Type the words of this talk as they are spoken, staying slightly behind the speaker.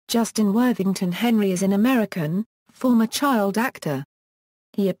Justin Worthington Henry is an American, former child actor.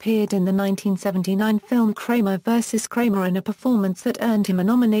 He appeared in the 1979 film Kramer vs. Kramer in a performance that earned him a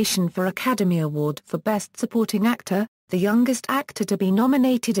nomination for Academy Award for Best Supporting Actor, the youngest actor to be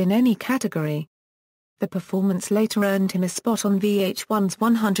nominated in any category. The performance later earned him a spot on VH1's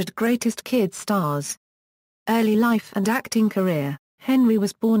 100 Greatest Kid Stars. Early life and acting career. Henry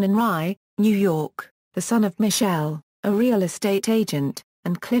was born in Rye, New York, the son of Michelle, a real estate agent,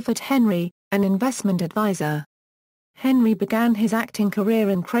 and Clifford Henry, an investment advisor. Henry began his acting career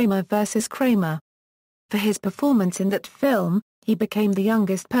in Kramer vs. Kramer. For his performance in that film, he became the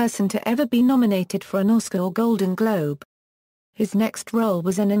youngest person to ever be nominated for an Oscar or Golden Globe. His next role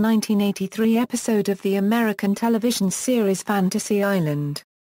was in a 1983 episode of the American television series Fantasy Island.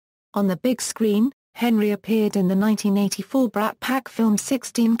 On the big screen, Henry appeared in the 1984 Brat Pack film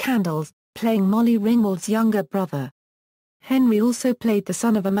 16 Candles, playing Molly Ringwald's younger brother. Henry also played the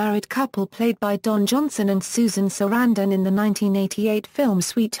son of a married couple played by Don Johnson and Susan Sarandon in the 1988 film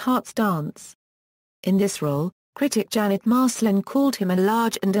Sweetheart's Dance. In this role, critic Janet Marsland called him a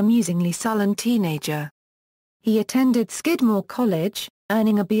large and amusingly sullen teenager. He attended Skidmore College,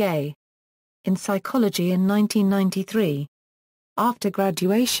 earning a B.A. in psychology in 1993. After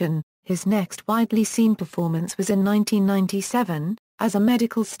graduation, his next widely seen performance was in 1997, as a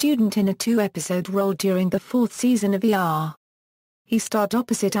medical student in a two-episode role during the fourth season of ER. He starred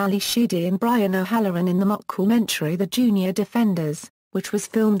opposite Ali Sheedy and Brian O'Halloran in the mockumentary The Junior Defenders, which was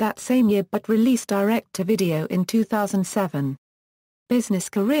filmed that same year but released direct-to-video in 2007. Business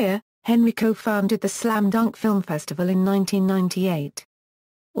career. Henry co-founded the Slam Dunk Film Festival in 1998.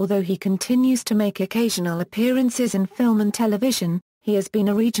 Although he continues to make occasional appearances in film and television, he has been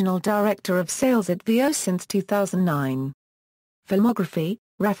a regional director of sales at VO since 2009. Filmography,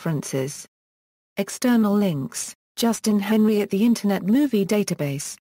 references. External links, Justin Henry at the Internet Movie Database.